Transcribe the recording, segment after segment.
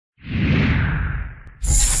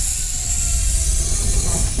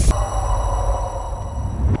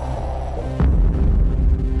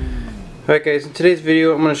Alright guys, in today's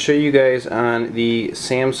video I'm going to show you guys on the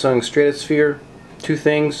Samsung Stratosphere two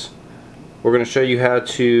things. We're going to show you how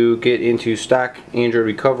to get into stock Android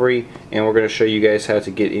recovery, and we're going to show you guys how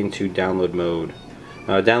to get into download mode.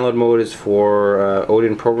 Download mode is for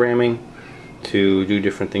Odin programming to do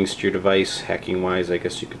different things to your device, hacking wise I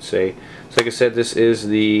guess you could say. So like I said, this is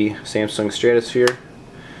the Samsung Stratosphere.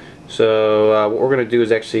 So what we're going to do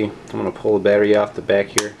is actually, I'm going to pull the battery off the back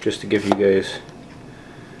here just to give you guys.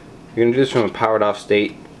 You're going to do this from a powered off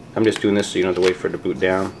state. I'm just doing this so you don't have to wait for it to boot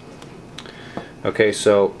down. Okay,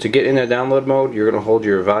 so to get in that download mode, you're going to hold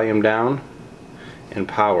your volume down and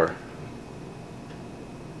power.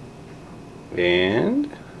 And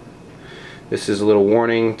this is a little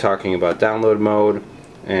warning talking about download mode.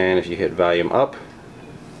 And if you hit volume up,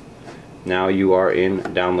 now you are in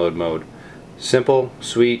download mode. Simple,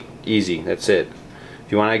 sweet, easy. That's it.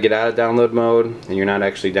 If you want to get out of download mode and you're not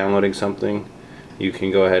actually downloading something, you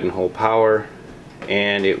can go ahead and hold power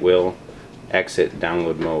and it will exit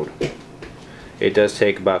download mode. It does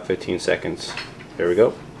take about 15 seconds. There we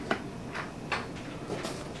go.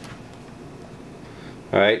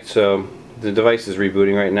 Alright, so the device is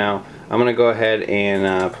rebooting right now. I'm going to go ahead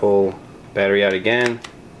and pull battery out again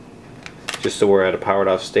just so we're at a powered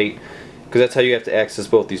off state, because that's how you have to access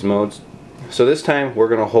both these modes. So this time we're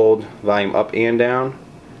going to hold volume up and down,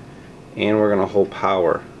 and we're going to hold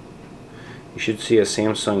power. You should see a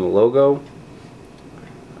Samsung logo.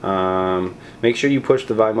 Make sure you push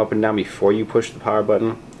the volume up and down before you push the power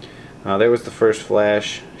button. There was the first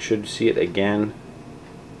flash. Should see it again.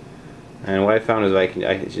 And what I found is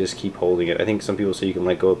I just keep holding it. I think some people say you can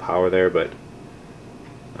let go of power there, but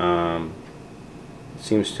it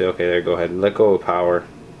seems to. Okay, there. Go ahead and let go of power.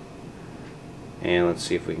 And let's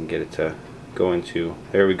see if we can get it to go into.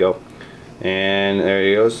 There we go. And there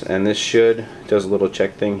it goes. And this does a little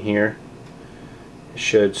check thing here.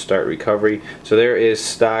 Should start recovery. So there is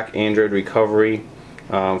stock Android recovery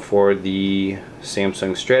for the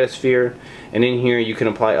Samsung Stratosphere, and in here you can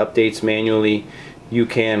apply updates manually. You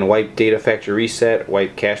can wipe data factory reset,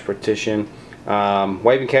 wipe cache partition.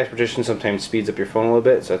 Wiping cache partition sometimes speeds up your phone a little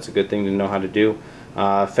bit, so that's a good thing to know how to do.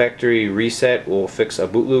 Factory reset will fix a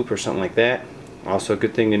boot loop or something like that. Also a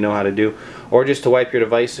good thing to know how to do, or just to wipe your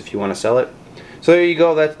device if you want to sell it. So there you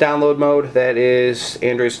go, that's download mode. That is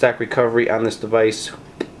Android stock recovery on this device.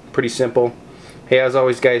 Pretty simple. Hey, as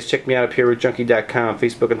always guys, check me out up here at junkie.com,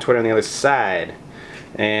 Facebook and Twitter on the other side.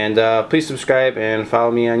 And please subscribe and follow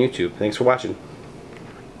me on YouTube. Thanks for watching.